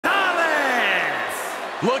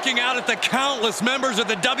Looking out at the countless members of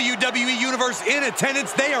the WWE Universe in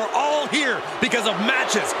attendance, they are all here because of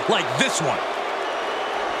matches like this one.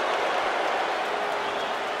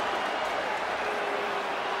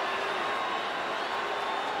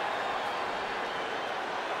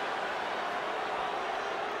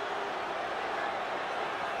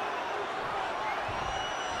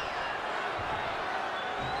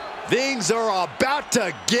 Things are about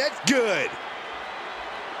to get good.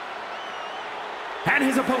 And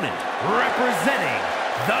his opponent, representing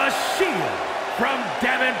the Shield from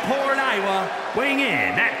Davenport, Iowa, weighing in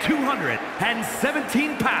at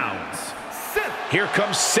 217 pounds, Seth. Here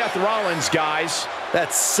comes Seth Rollins, guys.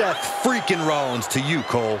 That's Seth freaking Rollins to you,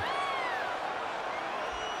 Cole.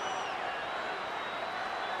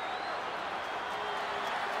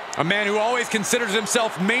 A man who always considers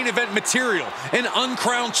himself main event material, an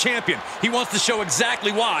uncrowned champion. He wants to show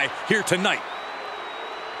exactly why here tonight.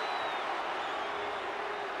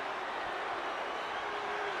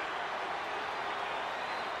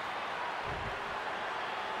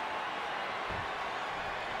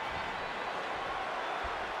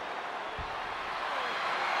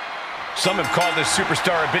 Some have called this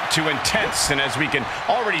superstar a bit too intense, and as we can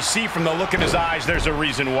already see from the look in his eyes, there's a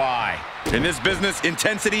reason why. In this business,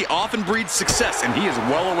 intensity often breeds success, and he is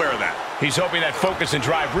well aware of that. He's hoping that focus and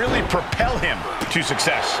drive really propel him to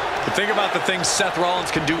success. But think about the things Seth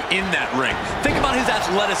Rollins can do in that ring. Think about his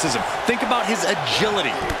athleticism. Think about his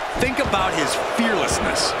agility. Think about his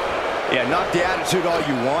fearlessness. Yeah, knock the attitude all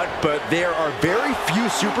you want, but there are very few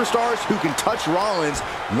superstars who can touch Rollins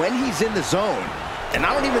when he's in the zone. And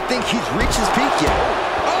I don't even think he's reached his peak yet.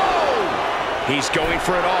 Oh! He's going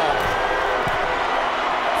for it all.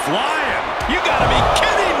 Flying! You gotta be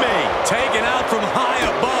kidding me! Taken out from high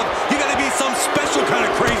above. You gotta be some special kind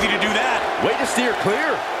of crazy to do that. Way to steer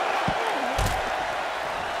clear.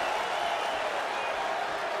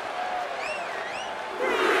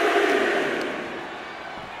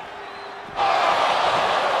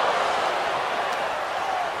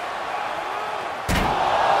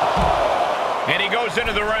 And he goes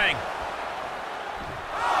into the ring.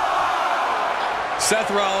 Seth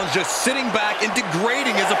Rollins just sitting back and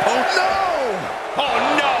degrading his opponent. No! Oh,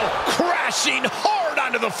 no! Crashing hard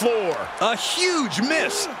onto the floor. A huge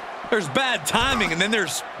miss. There's bad timing, and then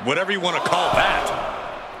there's whatever you want to call that.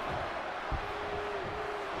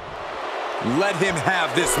 Let him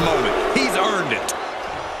have this moment. He's earned it.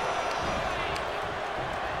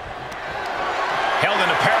 Held in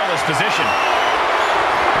a perilous position.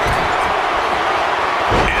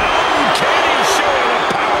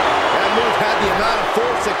 Had the amount of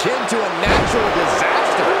force akin to a natural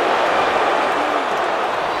disaster.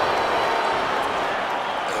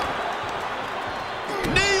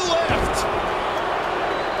 Knee lift.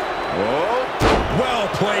 Whoa.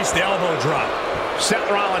 Well-placed elbow drop. Seth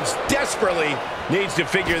Rollins desperately needs to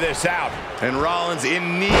figure this out. And Rollins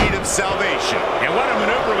in need of salvation. And what a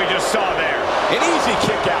maneuver we just saw there. An easy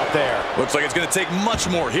kick out there. Looks like it's going to take much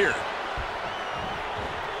more here.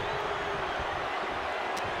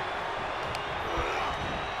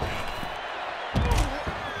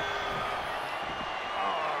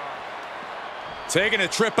 Taking a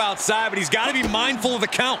trip outside, but he's got to be mindful of the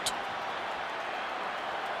count.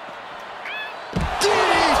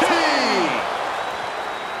 DDT!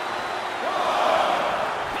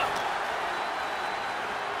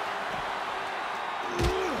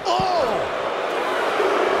 Oh!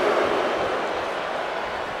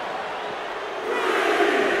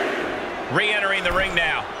 Re-entering the ring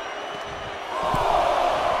now.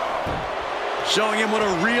 Showing him what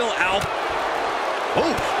a real alpha.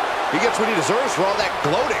 Oh! He gets what he deserves for all that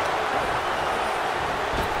gloating.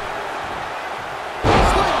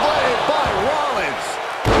 Sling-bladed by Rollins.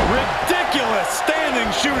 Ridiculous standing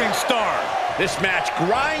shooting star. This match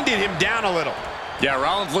grinded him down a little. Yeah,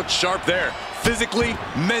 Rollins looked sharp there. Physically,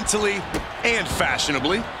 mentally, and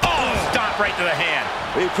fashionably. Oh, stomp right to the hand.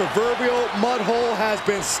 The proverbial mud hole has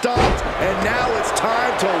been stopped, and now it's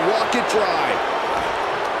time to walk it dry.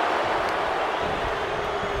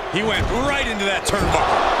 He went right into that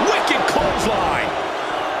turnbuckle. Wicked clothesline.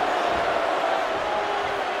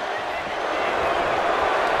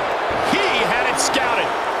 He had it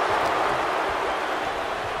scouted.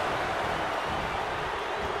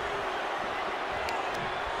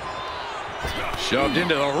 Shoved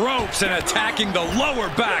into the ropes and attacking the lower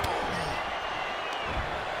back.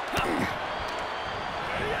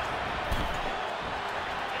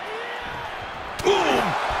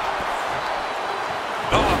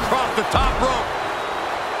 Across the top rope.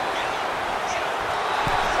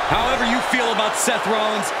 However you feel about Seth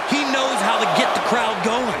Rollins, he knows how to get the crowd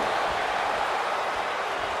going.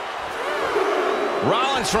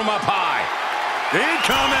 Rollins from up high.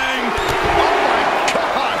 Incoming! Oh, my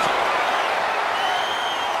God!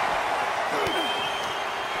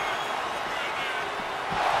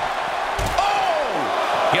 Oh!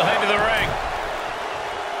 He'll head to the ring.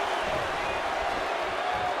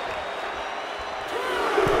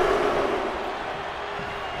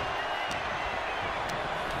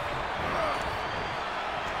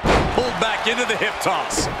 Pulled back into the hip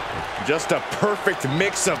toss. Just a perfect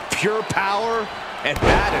mix of pure power and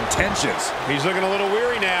bad intentions. He's looking a little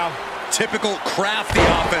weary now. Typical crafty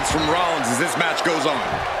offense from Rollins as this match goes on.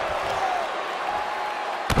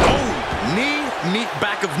 Oh, knee, meet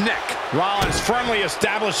back of neck. Rollins firmly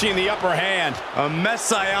establishing the upper hand. A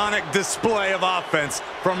messianic display of offense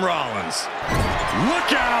from Rollins.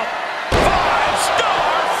 Look out!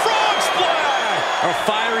 5-star frog splash! A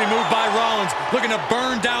fiery move by Rollins, looking to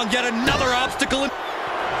burn down yet another obstacle.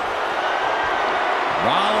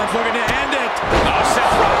 Rollins looking to end it. Oh,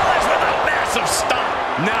 Seth Rollins with a massive stomp.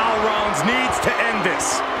 Now Rollins needs to end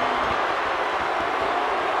this.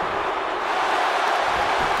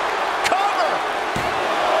 Cover!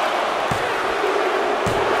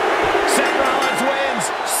 Seth Rollins wins.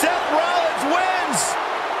 Seth Rollins wins!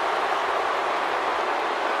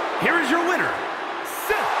 Here is your winner,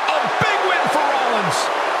 Seth. A big win for Rollins.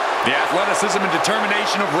 The athleticism and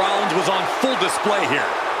determination of Rollins was on full display here.